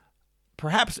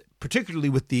 perhaps particularly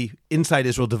with the inside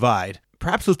Israel divide.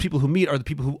 Perhaps those people who meet are the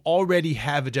people who already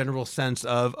have a general sense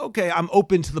of, okay, I'm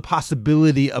open to the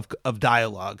possibility of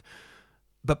dialogue.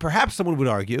 But perhaps someone would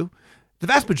argue the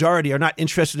vast majority are not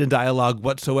interested in dialogue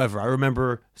whatsoever. I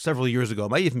remember several years ago,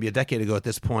 might even be a decade ago at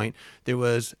this point, there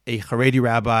was a Haredi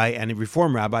rabbi and a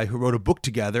Reform rabbi who wrote a book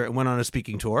together and went on a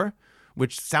speaking tour,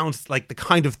 which sounds like the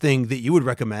kind of thing that you would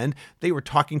recommend. They were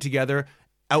talking together,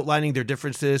 outlining their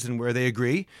differences and where they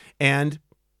agree. And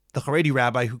the Haredi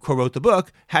rabbi who co-wrote the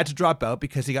book had to drop out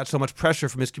because he got so much pressure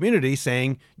from his community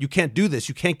saying, you can't do this.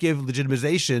 You can't give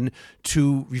legitimization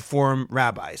to reform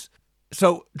rabbis.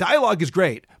 So dialogue is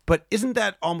great, but isn't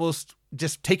that almost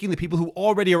just taking the people who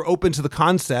already are open to the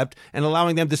concept and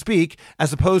allowing them to speak,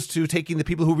 as opposed to taking the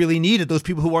people who really need it, those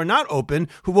people who are not open,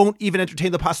 who won't even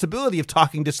entertain the possibility of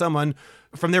talking to someone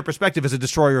from their perspective as a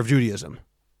destroyer of Judaism?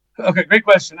 Okay, great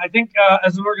question. I think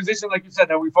as an organization, like you said,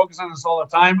 that we focus on this all the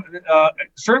time.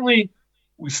 Certainly,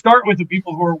 we start with the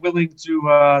people who are willing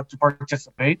to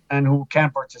participate and who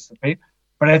can participate.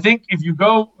 But I think if you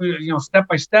go, step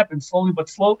by step and slowly but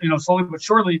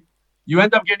surely, you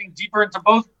end up getting deeper into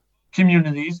both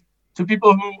communities, to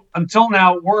people who until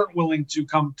now weren't willing to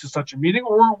come to such a meeting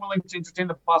or weren't willing to entertain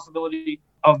the possibility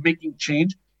of making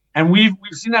change. And we've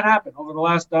seen that happen over the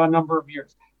last number of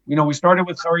years. We started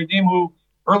with Haredim, who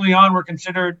early on were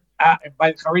considered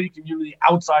by the Haredi community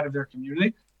outside of their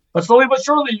community. But slowly but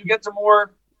surely, you get to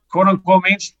more quote-unquote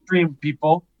mainstream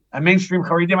people and mainstream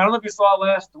Haredim. I don't know if you saw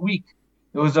last week,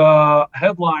 there was a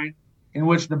headline in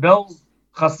which the Belz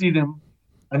Hasidim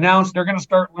announced they're going to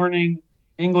start learning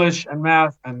English and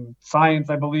math and science,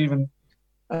 I believe, and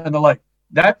the like.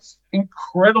 That's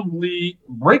incredibly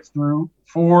breakthrough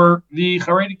for the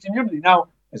Haredi community. Now,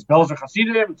 it's Belzer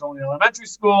Hasidim, it's only elementary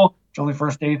school, it's only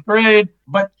first to eighth grade,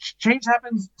 but change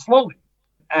happens slowly.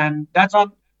 And that's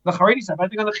on the Haredi side. But I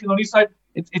think on the Chiloni side,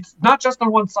 it's not just on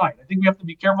one side. I think we have to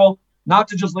be careful not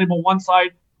to just label one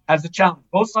side as a challenge.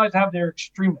 Both sides have their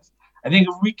extremists. I think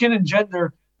if we can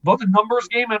engender both a numbers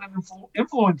game and an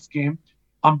influence game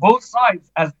on both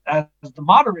sides as the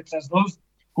moderates, as those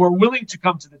who are willing to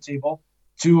come to the table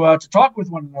to talk with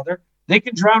one another, they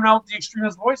can drown out the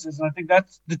extremist voices. And I think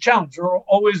that's the challenge. There will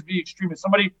always be extremists.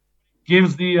 Somebody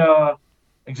gives the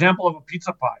example of a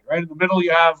pizza pie, right? In the middle,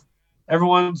 you have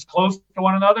everyone's close to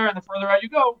one another, and the further out you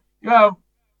go, you have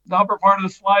the upper part of the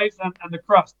slice and the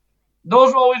crust.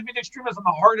 Those will always be the extremists and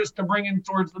the hardest to bring in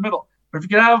towards the middle. But if you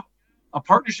can have a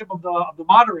partnership of the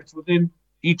moderates within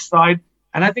each side,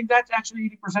 and I think that's actually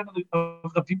 80%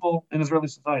 of the people in Israeli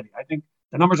society. I think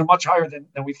the numbers are much higher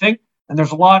than we think, and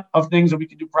there's a lot of things that we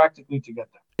can do practically to get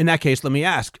there. In that case, let me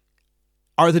ask,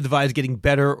 are the divides getting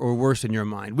better or worse in your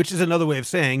mind? Which is another way of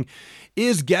saying,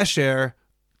 is Gesher,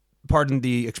 pardon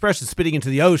the expression, spitting into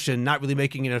the ocean, not really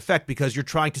making an effect because you're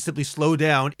trying to simply slow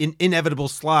down an inevitable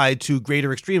slide to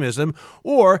greater extremism?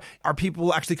 Or are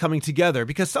people actually coming together?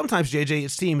 Because sometimes, JJ,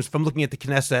 it seems from looking at the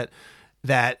Knesset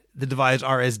that the divides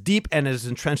are as deep and as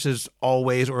entrenched as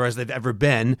always or as they've ever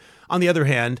been. On the other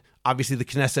hand, obviously the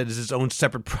Knesset is its own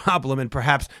separate problem, and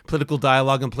perhaps political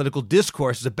dialogue and political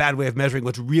discourse is a bad way of measuring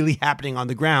what's really happening on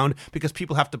the ground because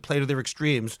people have to play to their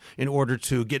extremes in order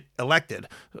to get elected.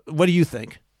 What do you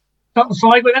think? So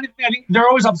like with anything, I think there are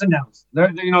always ups and downs.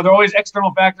 There are always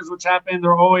external factors which happen. There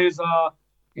are always,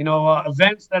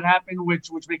 events that happen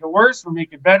which make it worse or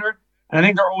make it better. And I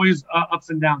think there are always ups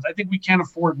and downs. I think we can't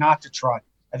afford not to try.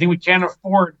 I think we can't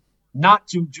afford not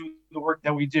to do the work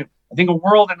that we do. I think a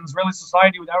world and an Israeli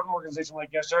society without an organization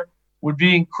like Gesher would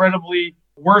be incredibly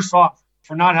worse off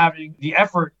for not having the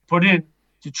effort put in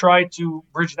to try to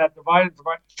bridge that divide and to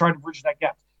try to bridge that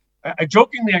gap. I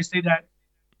jokingly say that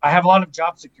I have a lot of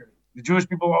job security. The Jewish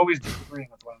people are always disagreeing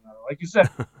with one another, like you said.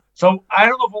 So I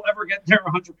don't know if we'll ever get there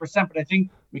 100%, but I think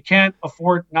we can't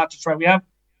afford not to try. We have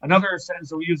another sentence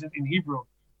that we use in Hebrew,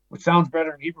 which sounds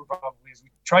better in Hebrew probably, is we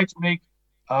try to make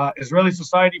Israeli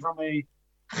society from a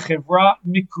chevra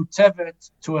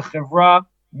mikutevet to a chevra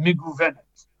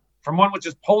miguvenet, from one which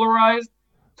is polarized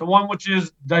to one which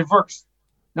is diverse.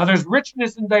 Now, there's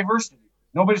richness in diversity.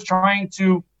 Nobody's trying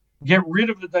to get rid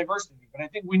of the diversity, but I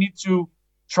think we need to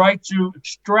try to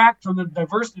extract from the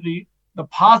diversity the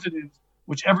positives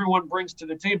which everyone brings to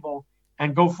the table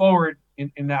and go forward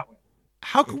in that way.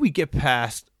 How can we get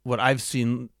past what I've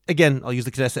seen? Again, I'll use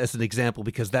the Knesset as an example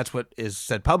because that's what is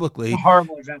said publicly. A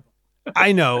horrible example.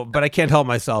 I know, but I can't help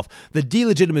myself. The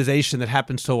delegitimization that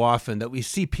happens so often, that we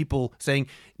see people saying,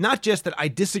 not just that I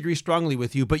disagree strongly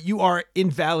with you, but you are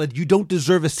invalid. You don't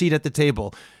deserve a seat at the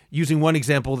table. Using one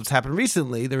example that's happened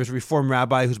recently, there was a Reform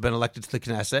rabbi who's been elected to the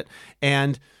Knesset,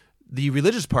 and the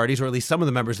religious parties, or at least some of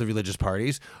the members of the religious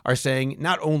parties, are saying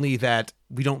not only that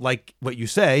we don't like what you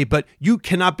say, but you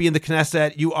cannot be in the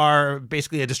Knesset. You are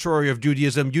basically a destroyer of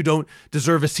Judaism. You don't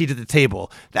deserve a seat at the table.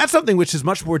 That's something which is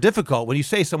much more difficult when you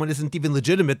say someone isn't even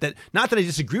legitimate, that not that I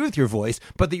disagree with your voice,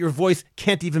 but that your voice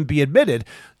can't even be admitted.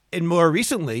 And more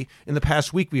recently, in the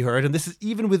past week, we heard, and this is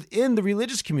even within the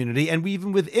religious community and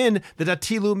even within the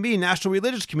Dati Leumi national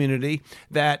religious community,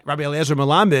 that Rabbi Eliezer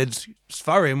Melamed's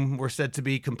Sfarim were said to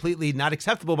be completely not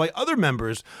acceptable by other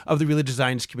members of the religious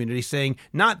Zionist community, saying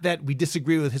not that we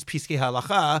disagree with his Piskei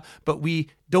Halacha, but we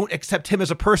don't accept him as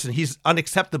a person. He's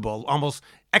unacceptable, almost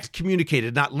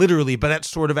excommunicated, not literally, but that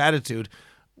sort of attitude.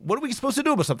 What are we supposed to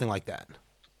do about something like that?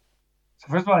 So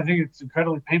first of all, I think it's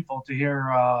incredibly painful to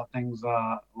hear things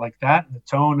like that, and the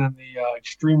tone and the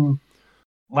extreme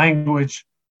language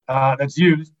that's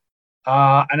used.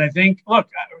 And I think, look,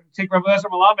 take Rabbi Eliezer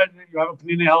Melamed, you have a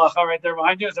Panini Halacha right there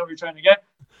behind you. Is that what you're trying to get?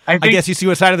 I guess you see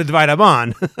what side of the divide I'm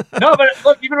on. No, but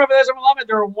look, even Rabbi Eliezer Melamed,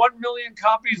 there are 1 million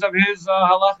copies of his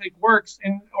halachic works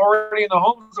already in the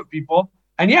homes of people.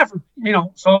 And yeah,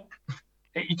 so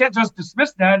you can't just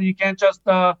dismiss that. You can't just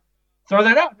throw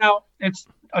that out. Now, it's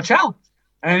a challenge.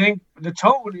 And I think the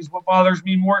tone is what bothers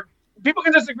me more. People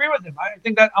can disagree with him. I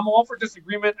think that I'm all for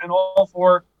disagreement and all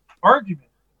for argument.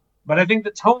 But I think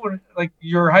the tone, like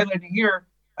you're highlighting here,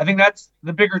 I think that's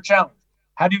the bigger challenge.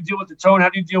 How do you deal with the tone? How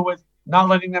do you deal with not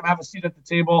letting them have a seat at the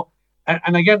table?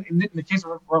 And again, in the case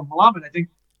of Melamed, I think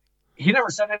he never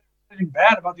said anything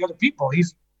bad about the other people.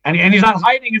 He's not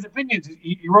hiding his opinions.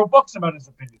 He wrote books about his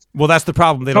opinions. Well, that's the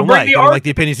problem. They don't like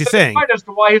the opinions he's saying. As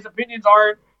to why his opinions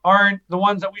aren't the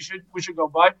ones that we should go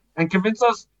by, and convince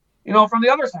us, from the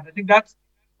other side. I think that's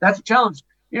a challenge.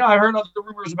 I heard other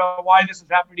rumors about why this is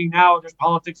happening now. There's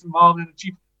politics involved in a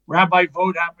chief rabbi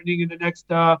vote happening in the next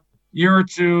year or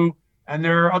two, and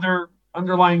there are other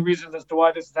underlying reasons as to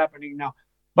why this is happening now.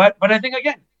 But I think,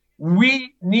 again,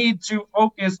 we need to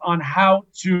focus on how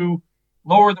to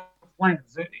lower the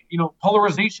flames.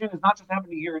 Polarization is not just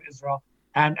happening here in Israel,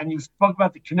 and you spoke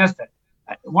about the Knesset.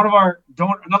 Another one of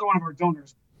our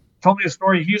donors told me a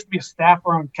story. He used to be a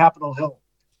staffer on Capitol Hill,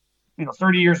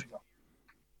 30 years ago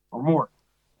or more.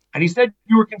 And he said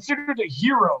you were considered a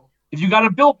hero if you got a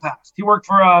bill passed. He worked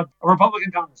for a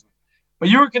Republican congressman. But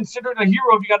you were considered a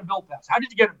hero if you got a bill passed. How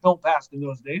did you get a bill passed in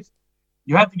those days?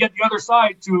 You had to get the other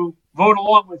side to vote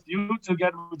along with you to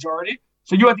get a majority.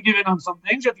 So you had to give in on some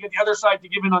things. You had to get the other side to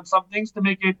give in on some things to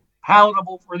make it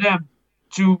palatable for them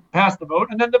to pass the vote.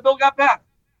 And then the bill got passed.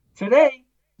 Today,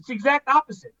 it's the exact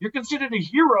opposite. You're considered a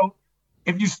hero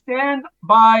if you stand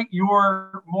by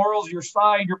your morals, your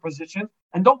side, your position,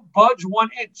 and don't budge 1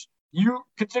 inch. You're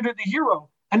considered the hero.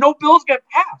 And no bills get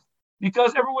passed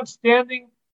because everyone's standing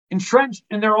entrenched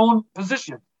in their own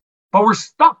position. But we're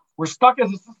stuck. We're stuck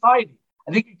as a society.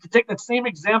 I think you could take that same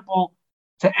example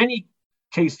to any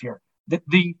case here.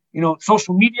 The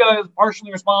social media is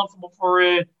partially responsible for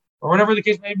it, or whatever the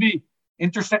case may be.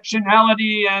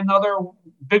 Intersectionality and other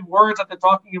big words that they're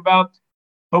talking about.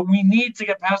 But we need to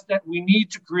get past that. We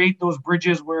need to create those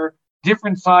bridges where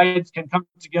different sides can come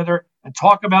together and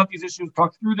talk about these issues,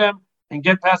 talk through them, and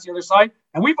get past the other side.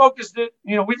 And we focus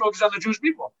on the Jewish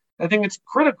people. I think it's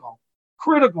critical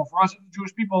for us as the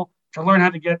Jewish people to learn how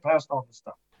to get past all this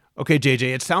stuff. Okay,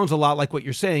 JJ, it sounds a lot like what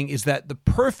you're saying is that the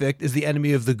perfect is the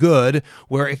enemy of the good,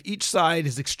 where if each side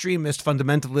is extremist,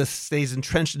 fundamentalist, stays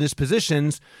entrenched in its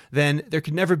positions, then there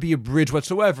can never be a bridge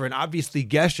whatsoever. And obviously,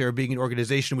 Gesher, being an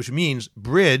organization which means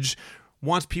bridge,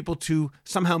 wants people to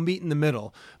somehow meet in the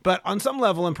middle. But on some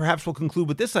level, and perhaps we'll conclude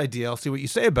with this idea, I'll see what you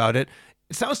say about it,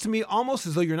 it sounds to me almost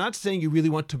as though you're not saying you really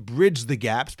want to bridge the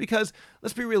gaps, because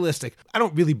let's be realistic. I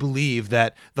don't really believe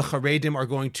that the Haredim are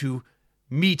going to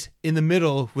meet in the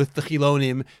middle with the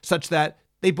Chilonim such that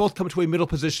they both come to a middle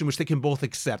position which they can both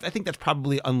accept. I think that's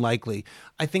probably unlikely.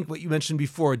 I think what you mentioned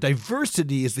before,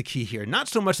 diversity is the key here. Not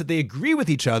so much that they agree with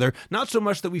each other, not so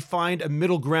much that we find a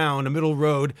middle ground, a middle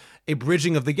road, a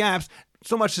bridging of the gaps,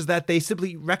 so much as that they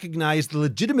simply recognize the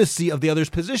legitimacy of the other's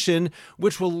position,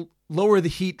 which will lower the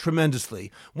heat tremendously.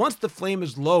 Once the flame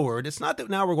is lowered, it's not that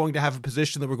now we're going to have a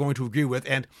position that we're going to agree with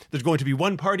and there's going to be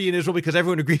one party in Israel because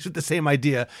everyone agrees with the same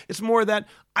idea. It's more that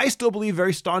I still believe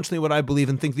very staunchly what I believe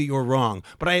and think that you're wrong,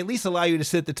 but I at least allow you to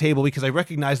sit at the table because I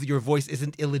recognize that your voice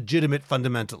isn't illegitimate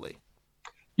fundamentally.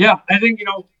 Yeah, I think,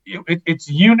 it's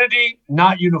unity,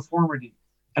 not uniformity.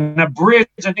 And a bridge,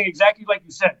 I think exactly like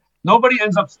you said, nobody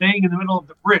ends up staying in the middle of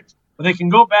the bridge, but they can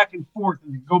go back and forth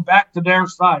and go back to their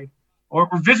side or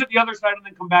visit the other side and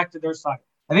then come back to their side.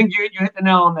 I think you hit the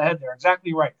nail on the head there.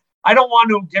 Exactly right. I don't want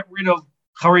to get rid of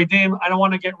Haredim. I don't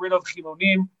want to get rid of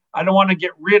Chilonim. I don't want to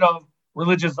get rid of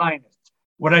religious Zionists.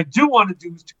 What I do want to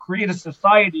do is to create a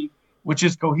society which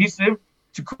is cohesive,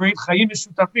 to create Chayim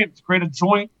Mishutafim, to create a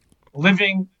joint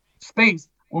living space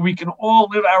where we can all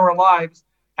live our lives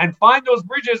and find those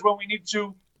bridges when we need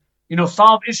to,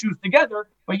 solve issues together.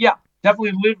 But yeah,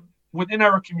 definitely live within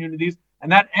our communities.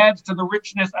 And that adds to the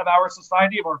richness of our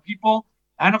society, of our people,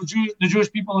 and of the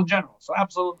Jewish people in general. So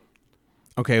absolutely.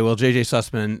 Okay, well, JJ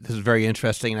Sussman, this is very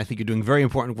interesting, and I think you're doing very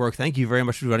important work. Thank you very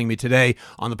much for joining me today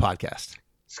on the podcast.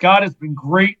 Scott, it's been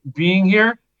great being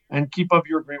here, and keep up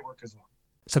your great work as well.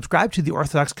 Subscribe to The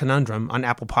Orthodox Conundrum on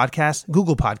Apple Podcasts,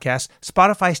 Google Podcasts,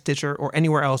 Spotify, Stitcher, or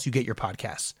anywhere else you get your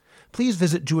podcasts. Please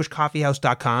visit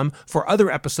jewishcoffeehouse.com for other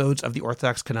episodes of The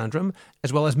Orthodox Conundrum,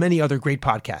 as well as many other great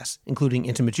podcasts, including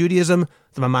Intimate Judaism,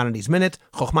 The Maimonides Minute,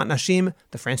 Chochmat Nashim,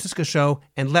 The Francisca Show,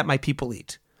 and Let My People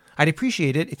Eat. I'd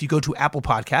appreciate it if you go to Apple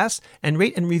Podcasts and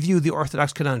rate and review The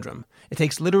Orthodox Conundrum. It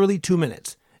takes literally 2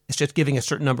 minutes. It's just giving a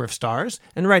certain number of stars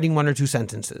and writing 1 or 2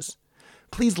 sentences.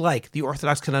 Please like the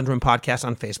Orthodox Conundrum podcast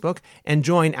on Facebook and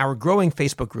join our growing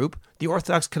Facebook group, the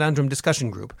Orthodox Conundrum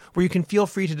Discussion Group, where you can feel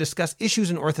free to discuss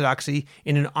issues in Orthodoxy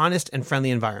in an honest and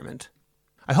friendly environment.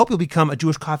 I hope you'll become a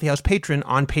Jewish Coffee House patron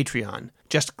on Patreon.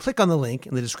 Just click on the link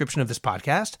in the description of this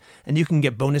podcast, and you can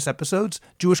get bonus episodes,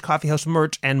 Jewish Coffee House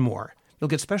merch, and more. You'll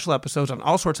get special episodes on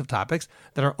all sorts of topics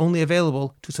that are only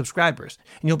available to subscribers,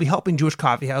 and you'll be helping Jewish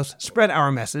Coffee House spread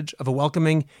our message of a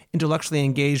welcoming, intellectually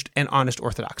engaged, and honest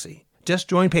Orthodoxy. Just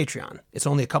join Patreon. It's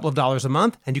only a couple of dollars a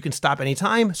month, and you can stop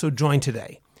anytime, so join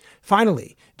today.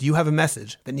 Finally, do you have a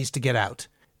message that needs to get out?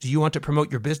 Do you want to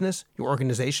promote your business, your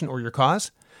organization, or your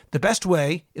cause? The best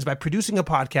way is by producing a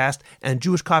podcast, and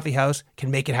Jewish Coffee House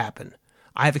can make it happen.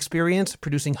 I have experience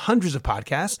producing hundreds of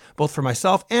podcasts, both for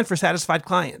myself and for satisfied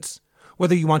clients.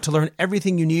 Whether you want to learn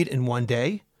everything you need in one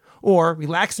day, or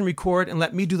relax and record and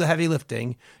let me do the heavy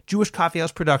lifting, Jewish Coffee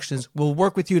House Productions will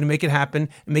work with you to make it happen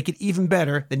and make it even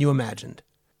better than you imagined.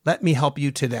 Let me help you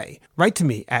today. Write to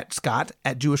me at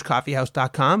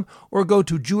scott@jewishcoffeehouse.com or go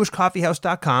to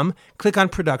jewishcoffeehouse.com, click on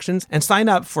Productions, and sign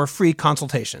up for a free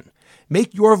consultation.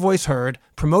 Make your voice heard,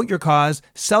 promote your cause,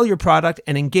 sell your product,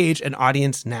 and engage an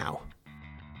audience now.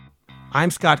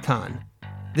 I'm Scott Kahn.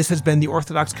 This has been The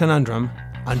Orthodox Conundrum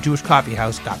on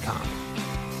jewishcoffeehouse.com.